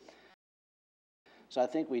be. So I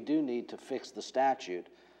think we do need to fix the statute,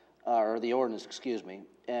 or the ordinance, excuse me,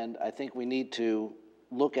 and I think we need to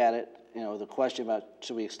look at it. You know, the question about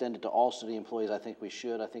should we extend it to all city employees, I think we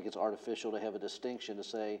should. I think it's artificial to have a distinction to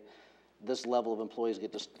say this level of employees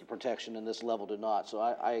get this protection and this level do not. So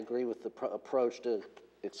I agree with the approach to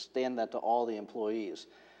extend that to all the employees.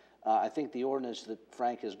 I think the ordinance that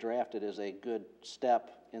Frank has drafted is a good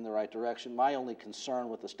step in the right direction. My only concern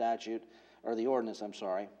with the statute, or the ordinance, I'm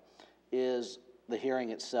sorry, is the hearing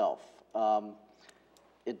itself.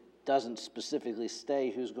 It doesn't specifically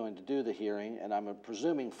say who's going to do the hearing, and I'm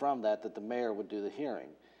presuming from that that the mayor would do the hearing.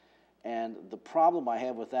 And the problem I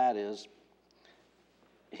have with that is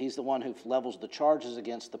he's the one who levels the charges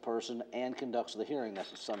against the person and conducts the hearing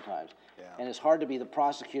sometimes. Yeah. And it's hard to be the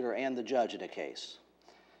prosecutor and the judge in a case.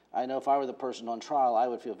 I know if I were the person on trial, I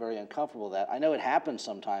would feel very uncomfortable with that. I know it happens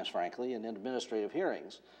sometimes, frankly, in administrative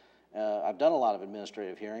hearings. I've done a lot of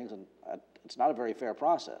administrative hearings, and it's not a very fair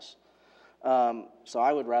process. So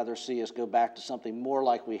I would rather see us go back to something more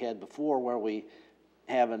like we had before, where we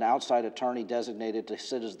have an outside attorney designated to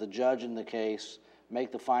sit as the judge in the case,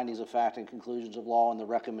 make the findings of fact and conclusions of law and the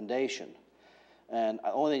recommendation. And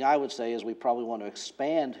the only thing I would say is we probably want to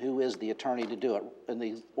expand who is the attorney to do it. In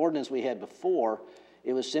the ordinance we had before,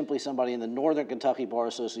 it was simply somebody in the Northern Kentucky Bar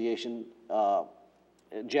Association,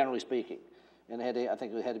 generally speaking. And I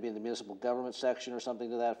think it had to be in the municipal government section or something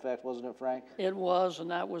to that effect, wasn't it, Frank? It was, and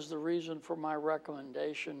that was the reason for my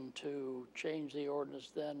recommendation to change the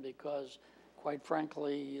ordinance then, because quite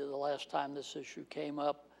frankly, the last time this issue came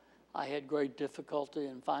up, I had great difficulty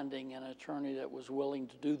in finding an attorney that was willing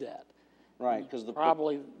to do that. Right, because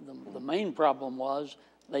the main problem was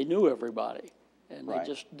they knew everybody, and right.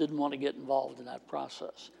 They just didn't want to get involved in that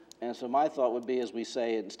process. And so my thought would be, as we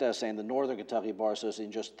say, instead of saying the Northern Kentucky Bar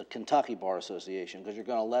Association, just the Kentucky Bar Association, because you're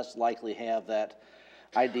going to less likely have that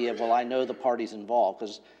idea of, well, I know the parties involved,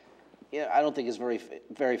 because I don't think it's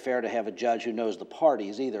very fair to have a judge who knows the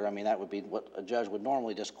parties either. I mean, that would be what a judge would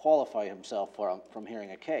normally disqualify himself from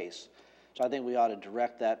hearing a case. So I think we ought to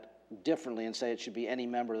direct that differently and say it should be any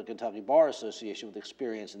member of the Kentucky Bar Association with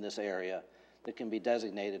experience in this area that can be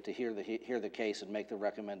designated to hear the case and make the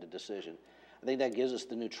recommended decision. I think that gives us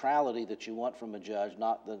the neutrality that you want from a judge,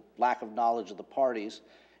 not the lack of knowledge of the parties,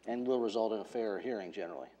 and will result in a fairer hearing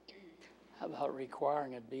generally. How about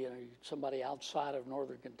requiring it be somebody outside of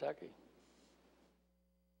Northern Kentucky?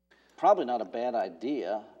 Probably not a bad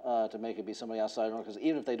idea to make it be somebody outside of Northern, because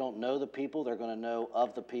even if they don't know the people, they're going to know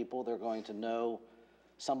of the people. They're going to know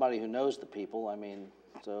somebody who knows the people. I mean,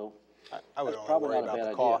 so I would only worry about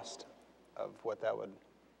the cost of what that would.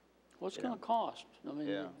 What's it going to cost? I mean,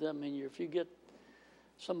 yeah. If you get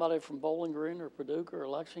somebody from Bowling Green or Paducah or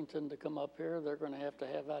Lexington to come up here, they're going to have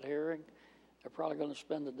that hearing. They're probably going to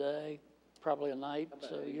spend a day, probably a night.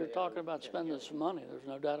 So you're talking about spending some money. There's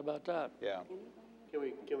no doubt about that. Yeah. Can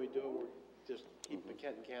we do it where just keep the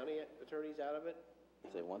Kenton County attorneys out of it?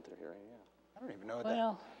 If they want their hearing, yeah. I don't even know what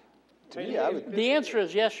well, that. To me, I would. The answer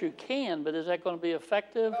is yes, you can, but is that going to be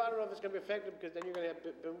effective? Well, I don't know if it's going to be effective, because then you're going to have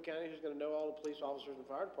Boone County, who's going to know all the police officers and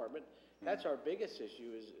fire department. That's our biggest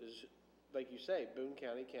issue is like you say, Boone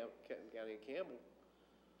County, Kenton County, and Campbell.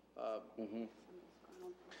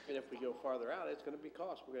 And if we go farther out, it's going to be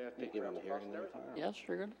cost. We're going to have to take care of the cost and everything. Yes,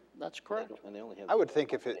 you're good. That's correct. And they only have I would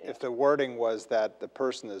think if the wording was that the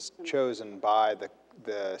person is chosen by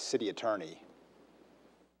the city attorney,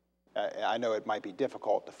 I know it might be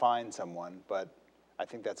difficult to find someone, but I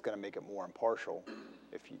think that's going to make it more impartial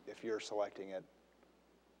if you're selecting it.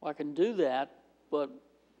 Well, I can do that, but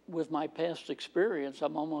with my past experience,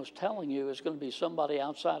 I'm almost telling you it's going to be somebody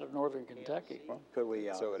outside of Northern Kentucky. Well, could we?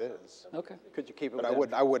 So it is. Okay. Could you keep it? But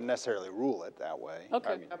I wouldn't necessarily rule it that way.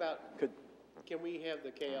 Okay. I mean, How about, can we have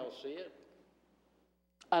the KLC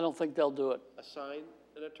I don't think they'll do it. assign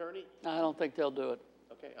an attorney? I don't think they'll do it.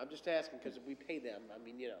 Okay, I'm just asking, because if we pay them, I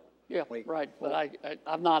mean, Yeah, right, but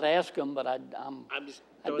I've not asked them, but I'd just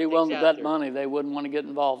be throwing willing to things out bet there. money they wouldn't want to get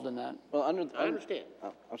involved in that. Well, I understand.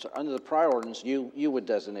 I'm sorry, under the prior ordinance, you would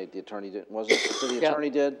designate the attorney, wasn't it? The city Yeah. attorney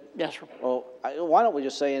did? Yes, sir. Well, why don't we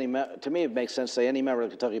just say to me, it makes sense to say any member of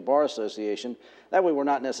the Kentucky Bar Association. That way, we're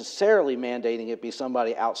not necessarily mandating it be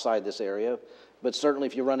somebody outside this area, but certainly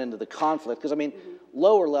if you run into the conflict, because I mean,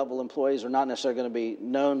 lower level employees are not necessarily going to be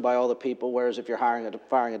known by all the people, whereas if you're firing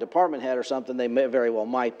a department head or something, they very well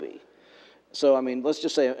might be. So, I mean, let's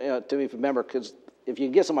just say, to me, remember, because if you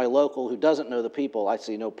can get somebody local who doesn't know the people, I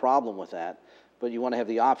see no problem with that. But you want to have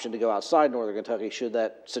the option to go outside Northern Kentucky should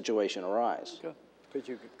that situation arise. Okay.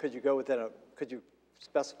 Could you go within could you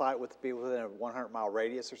specify it be within a 100-mile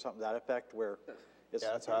radius or something to that effect where it's?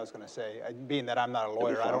 Yeah, that's what I was going to say. Being that I'm not a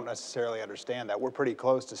lawyer, I don't necessarily understand that. We're pretty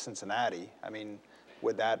close to Cincinnati. I mean,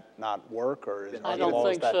 would that not work, or are I the don't laws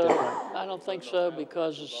think that so. different? I don't think so,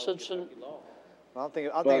 because Cincinnati, I'm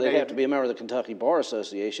thinking Well, maybe they'd have to be a member of the Kentucky Bar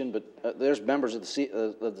Association, but there's members of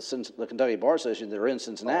the Kentucky Bar Association that are in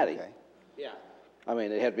Cincinnati. Okay. Yeah. I mean,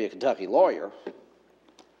 they'd have to be a Kentucky lawyer.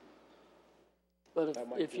 but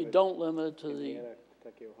if you don't limit it to the,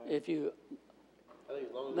 if you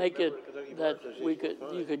make it that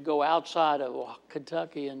you could go outside of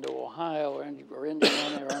Kentucky into Ohio or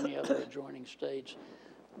Indiana or any other adjoining states,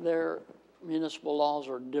 their municipal laws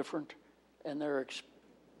are different, and their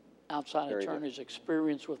outside Very attorneys'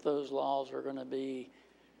 experience with those laws are going to be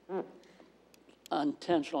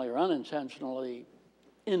intentionally or unintentionally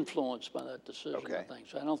influenced by that decision, I Okay. think.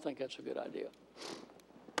 So I don't think that's a good idea.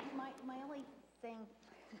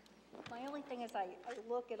 My only thing is I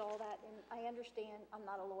look at all that, and I understand I'm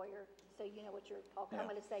not a lawyer, so you know what you're talking, I'm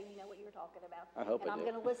gonna say you know what you're talking about. I hope And I I'm do.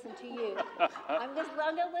 gonna listen to you. I'm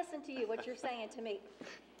gonna listen to you, what you're saying to me.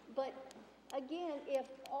 But again, if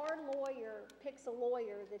our lawyer picks a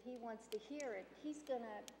lawyer that he wants to hear it, he's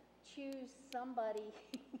gonna choose somebody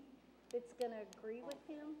that's gonna agree with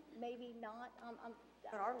him, maybe not.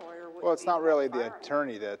 Our lawyer would. Well, it's not really the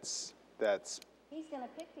attorney that's, He's gonna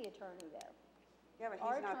pick the attorney though. Yeah, but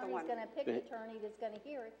Our he's not the attorney's one, gonna pick the attorney that's gonna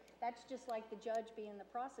hear it. That's just like the judge being the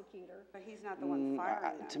prosecutor. but he's not the one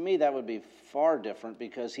firing them. To me, that would be far different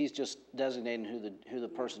because he's just designating who the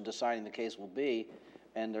person deciding the case will be.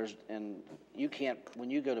 And you can't,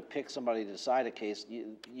 when you go to pick somebody to decide a case,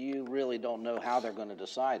 you really don't know how they're going to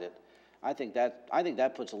decide it. I think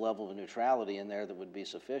that puts a level of neutrality in there that would be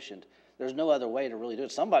sufficient. There's no other way to really do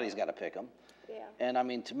it. Somebody's got to pick them. Yeah. And I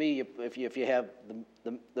mean, to me, if you have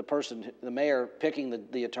the person, the mayor picking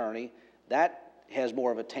the attorney, that has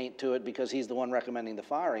more of a taint to it because he's the one recommending the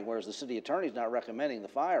firing, whereas the city attorney's not recommending the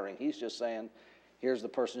firing. He's just saying, here's the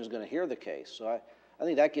person who's going to hear the case. So I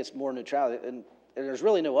think that gets more neutrality. And there's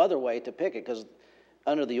really no other way to pick it because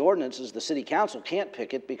under the ordinances, the city council can't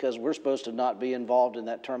pick it because we're supposed to not be involved in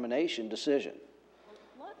that termination decision.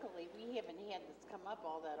 Luckily, we haven't had this come up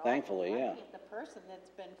all that often. Thankfully, Why yeah. can't the person that's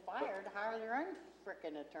been fired hire their own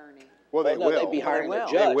frickin' attorney? well, they No, will. they'd be hiring the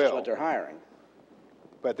They judge, will. what they're hiring.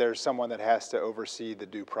 But there's someone that has to oversee the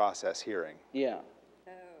due process hearing. Yeah.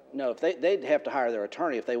 No, if they'd have to hire their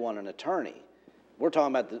attorney if they want an attorney. We're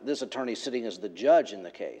talking about this attorney sitting as the judge in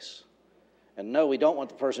the case. And no, we don't want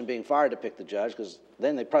the person being fired to pick the judge because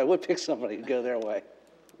then they probably would pick somebody to go their way.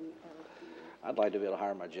 I'd like to be able to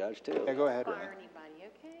hire my judge too. Yeah, go ahead, Renee. Fire anybody,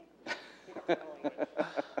 okay?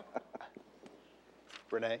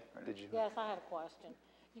 Renee, did you? Yes, I had a question.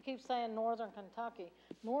 You keep saying Northern Kentucky.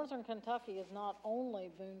 Northern Kentucky is not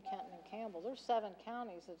only Boone, Kenton, and Campbell. There's 7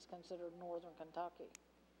 counties that's considered Northern Kentucky.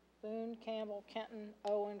 Boone, Campbell, Kenton,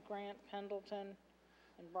 Owen, Grant, Pendleton,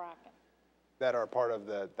 and Bracken. That are part of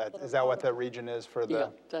is that what the region is for Yeah,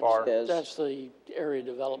 the bar? that's the area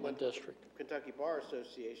development district. Kentucky Bar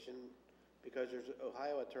Association, because there's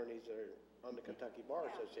Ohio attorneys that are on the Kentucky Bar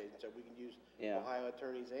Association, so we can use Yeah. Ohio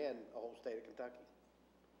attorneys and the whole state of Kentucky.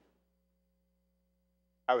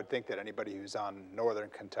 I would think that anybody who's on Northern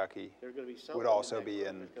Kentucky There's gonna be would somebody also that be group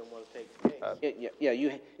in, that's gonna wanna take the case.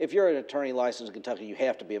 Yeah, if you're an attorney licensed in Kentucky, you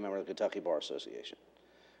have to be a member of the Kentucky Bar Association.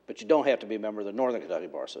 But you don't have to be a member of the Northern Kentucky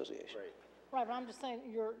Bar Association. Right. Right, but I'm just saying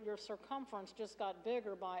your circumference just got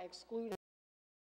bigger by excluding